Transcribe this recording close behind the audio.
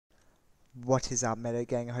What is up,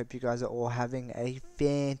 MedoGang? I hope you guys are all having a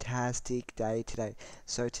fantastic day today.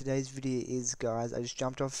 So today's video is, guys, I just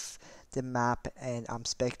jumped off the map and I'm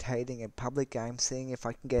spectating a public game, seeing if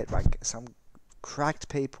I can get like some cracked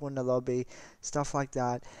people in the lobby, stuff like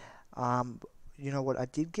that. You know what I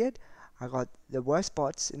did get? I got the worst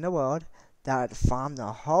bots in the world that farmed the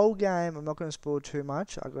whole game. I'm not going to spoil too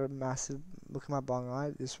much. I got a massive, look at my bong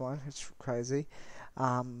eye, this one, it's crazy.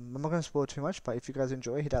 I'm not going to spoil too much, but if you guys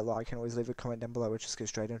enjoy, hit that like and always leave a comment down below. We'll just get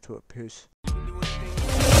straight into it. Peace.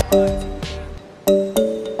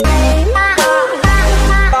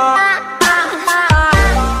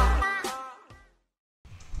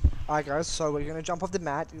 Alright guys, so we're going to jump off the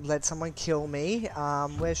mat, let someone kill me.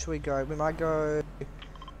 Where should we go? We might go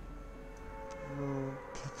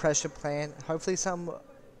pressure plant. Hopefully some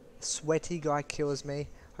sweaty guy kills me.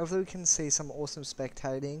 Hopefully we can see some awesome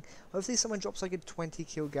spectating. Hopefully someone drops like a 20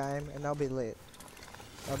 kill game and they'll be lit.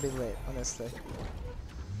 They'll be lit, honestly.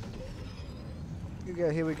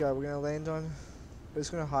 Here we go. We're going to land on... We're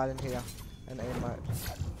just going to hide in here and emote.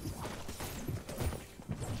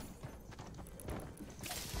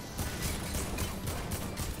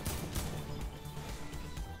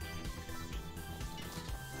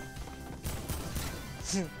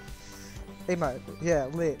 Emote, yeah,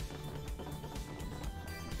 lit.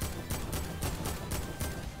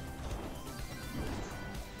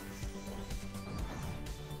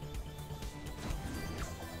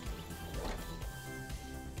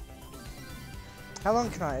 How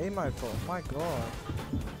long can I emote for? My god.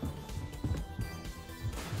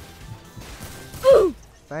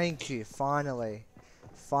 Thank you, finally.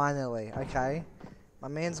 Finally, okay. My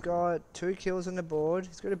man's got 2 kills on the board.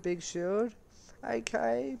 He's got a big shield.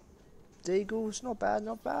 Okay. Deagle's not bad,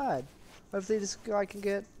 not bad. Hopefully this guy can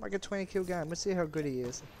get like a 20 kill game. Let's see how good he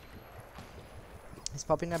is. He's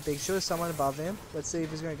popping that big shield. Someone above him. Let's see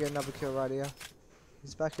if he's going to get another kill right here.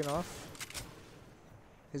 He's backing off.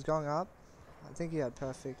 He's going up. I think he had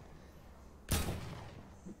perfect.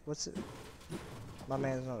 What's it? My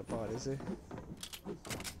man's not a bot, is he?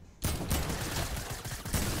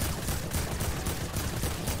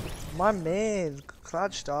 My man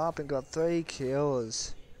clutched up and got 3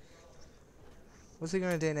 kills. What's he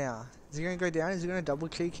gonna do now? Is he gonna go down? Is he gonna double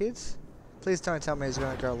key kids? Please don't tell me he's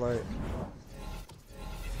gonna go loot.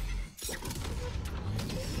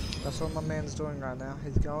 That's what my man's doing right now.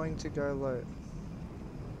 He's going to go loot.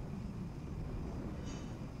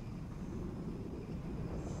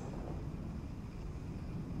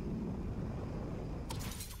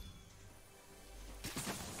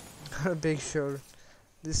 Got a big shield.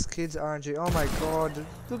 This kid's RNG. Oh my god.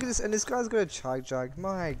 Look at this. And this guy's got a chug jug.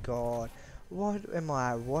 My god. What am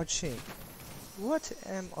I watching? What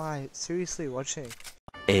am I seriously watching?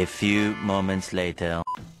 A few moments later.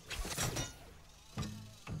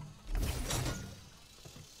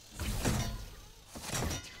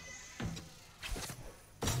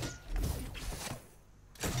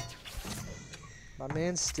 My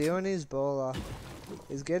man's stealing his bowler.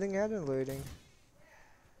 He's getting out and looting.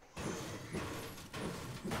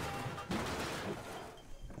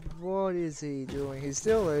 What is he doing? He's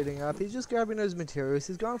still loading up. He's just grabbing those materials.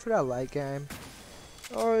 He's going for that late game.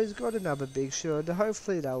 Oh, he's got another big shield.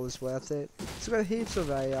 Hopefully that was worth it. He's got heaps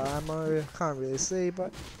of AR ammo. Can't really see,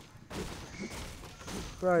 but...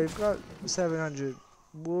 Bro, you've got 700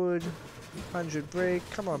 wood, 100 brick.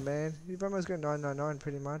 Come on, man. You've almost got 999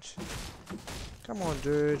 pretty much. Come on,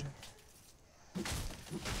 dude.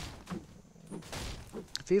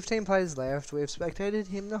 15 players left. We've spectated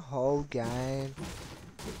him the whole game.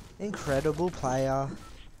 Incredible player.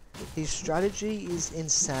 His strategy is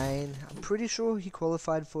insane. I'm pretty sure he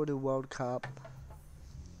qualified for the World Cup.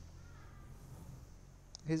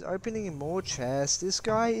 He's opening more chests. This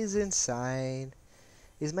guy is insane.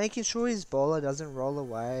 He's making sure his bowler doesn't roll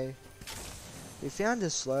away. He found a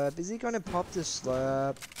slurp. Is he going to pop the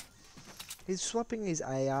slurp? He's swapping his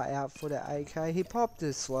AR out for the AK. He popped the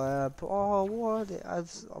slurp. Oh, what?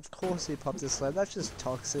 Of course he popped the slurp. That's just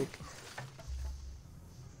toxic.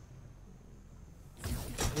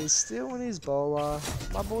 He's still in his bowler.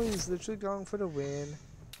 My boy is literally going for the win.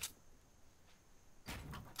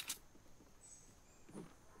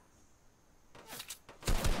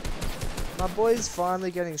 My boy's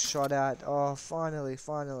finally getting shot at. Oh, finally.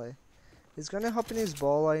 He's going to hop in his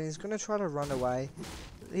bowler and he's going to try to run away.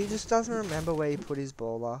 He just doesn't remember where he put his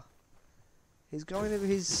bowler.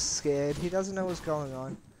 He's scared. He doesn't know what's going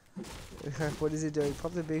on. What is he doing?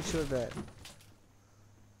 Pop the big shield bet.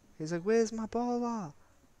 He's like, where's my bowler?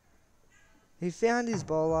 He found his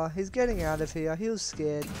bowler. He's getting out of here. He was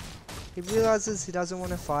scared. He realizes he doesn't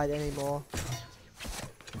want to fight anymore.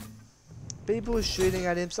 People are shooting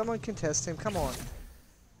at him. Someone contest him. Come on.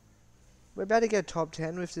 We're about to get top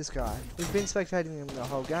 10 with this guy. We've been spectating him the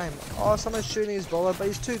whole game. Oh, someone's shooting his bowler, but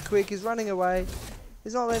he's too quick. He's running away.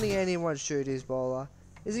 He's not letting anyone shoot his bowler.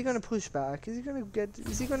 Is he going to push back? Is he going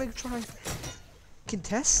to try and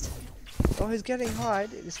contest? Oh, he's getting height.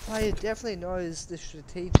 This player definitely knows the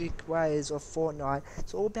strategic ways of Fortnite.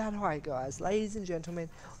 It's all about height, guys. Ladies and gentlemen.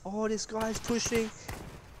 Oh, this guy's pushing.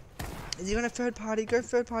 Is he going to third party? Go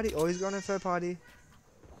third party. Oh, he's going to third party.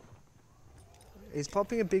 He's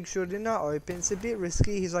popping a big shot in the open. It's a bit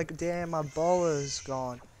risky. He's like, damn, my bowler's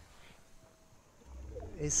gone.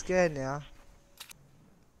 He's scared now.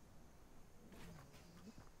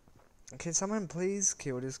 Can someone please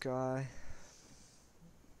kill this guy?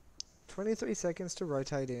 23 seconds to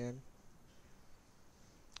rotate in.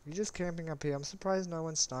 He's just camping up here. I'm surprised no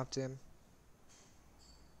one sniped him.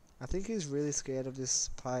 I think he's really scared of this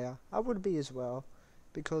player. I would be as well.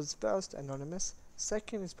 Because first, anonymous.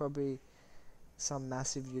 Second is probably some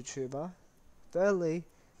massive YouTuber. Thirdly,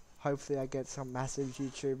 hopefully I get some massive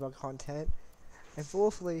YouTuber content. And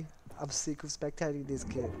fourthly, I'm sick of spectating this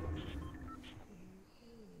kid.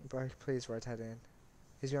 Bro, please rotate in.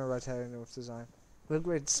 He's gonna rotate in with the zone. Look,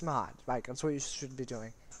 we're smart. Like, that's what you should be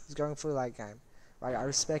doing. He's going for the late game. Like, I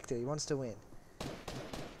respect it. He wants to win.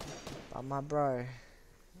 But my bro,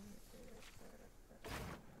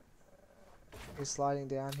 he's sliding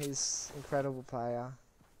down. He's incredible player.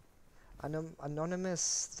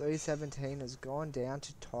 Anonymous 317 has gone down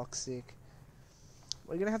to toxic.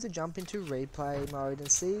 We're gonna have to jump into replay mode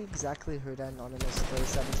and see exactly who that Anonymous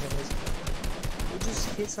 317 is. We just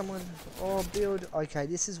hit someone. Oh, build. Okay,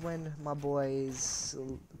 this is when my boy is...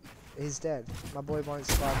 he's dead. My boy won't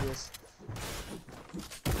survive this.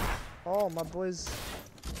 Oh, my boy's...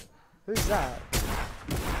 who's that?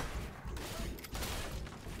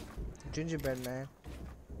 Gingerbread man.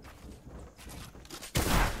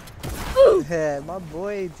 Yeah, my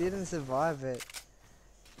boy didn't survive it.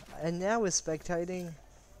 And now we're spectating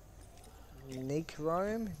Nick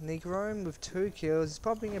Rome with 2 kills. He's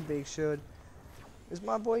popping a big shot. Is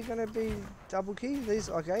my boy gonna be double key?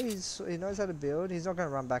 Okay, he knows how to build. He's not gonna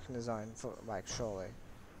run back in the zone for, like, surely.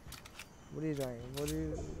 What are you doing?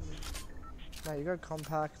 No, you go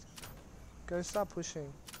compact. Go start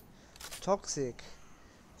pushing. Toxic.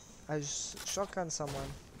 I just shotgun someone.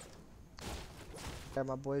 Okay,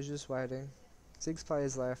 my boy's just waiting. 6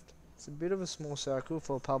 players left. It's a bit of a small circle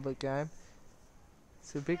for a public game.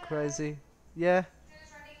 It's a bit crazy. Yeah.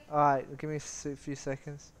 Alright, give me a few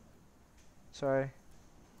seconds. Sorry.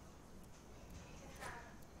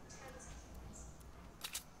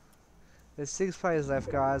 There's 6 players left,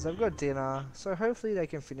 guys. I've got dinner, so hopefully they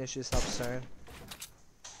can finish this up soon.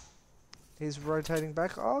 He's rotating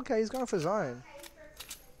back. Oh, okay, he's going for zone.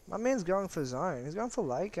 My man's going for zone. He's going for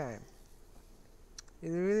late game. He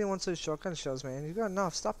really wants those shotgun shells, man. You've got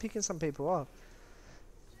enough. Stop picking some people up.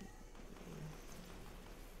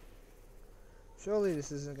 Surely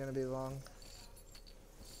this isn't going to be long.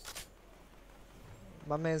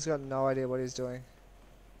 My man's got no idea what he's doing.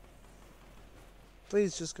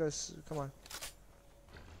 Please just go. Come on.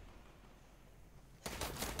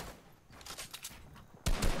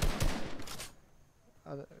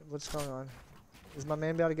 What's going on? Is my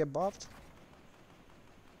man about to get bopped?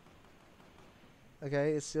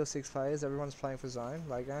 Okay, it's still 6 players. Everyone's playing for zone.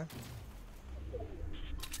 Late game.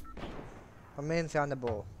 My man found the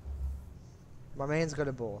ball. My man's got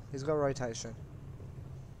a ball. He's got rotation.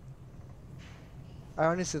 I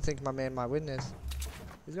honestly think my man might win this.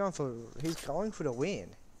 He's going for the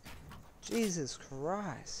win. Jesus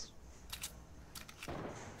Christ.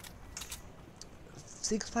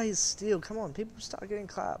 6 players still. Come on, people start getting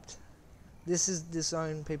clapped. This is the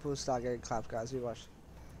zone. People start getting clapped, guys. You watch.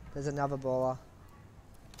 There's another baller.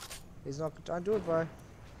 He's not. Don't do it, bro.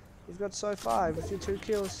 You've got so 5 with your 2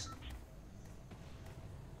 kills.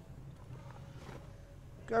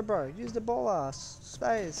 Go, bro. Use the baller.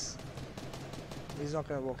 Space. He's not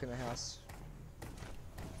gonna walk in the house.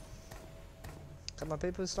 Come on,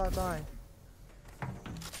 people start dying.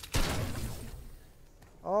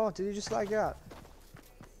 Oh, did he just lag out?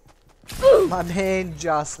 My man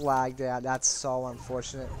just lagged out. That's so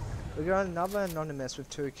unfortunate. We got another anonymous with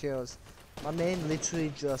 2 kills. My man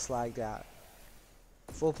literally just lagged out.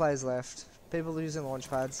 4 players left. People using launch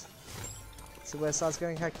pads. So where it starts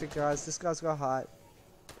getting hectic, guys. This guy's got height.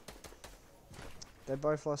 They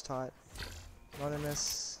both lost height.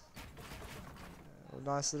 Anonymous.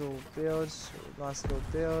 Nice little builds. Nice little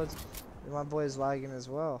builds. And my boy's lagging as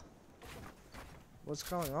well. What's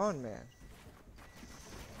going on, man?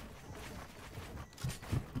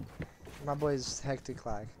 My boy's hectic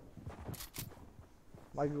lag.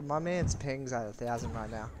 My man's ping's at 1,000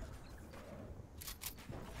 right now.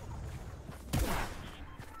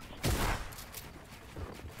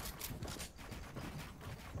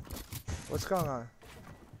 What's going on?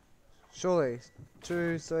 Surely.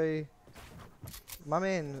 2, 3. My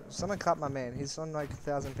man, someone cut my man. He's on like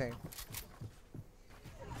 1,000 ping.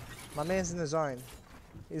 My man's in the zone.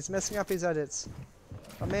 He's messing up his edits.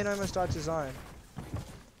 My man almost died to zone.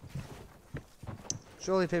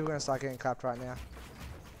 Surely people are gonna start getting clapped right now.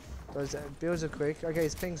 Those builds are quick. Okay,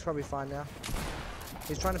 his ping's probably fine now.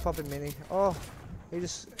 He's trying to pop a mini. Oh,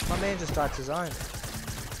 my man just died to zone.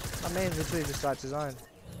 My man literally just died to zone.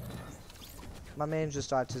 My man just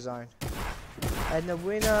died to zone. And the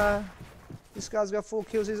winner, this guy's got 4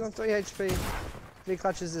 kills. He's on 3 HP. If he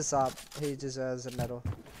clutches this up, he deserves a medal.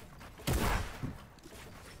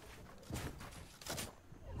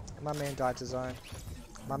 My man died to zone.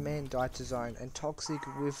 My man died to zone. And Toxic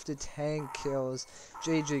with the 10 kills.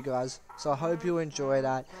 GG guys. So I hope you enjoy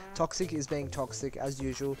that. Toxic is being toxic as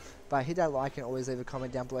usual. But hit that like and always leave a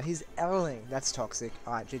comment down below. He's L'ing. That's Toxic.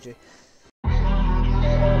 Alright, GG.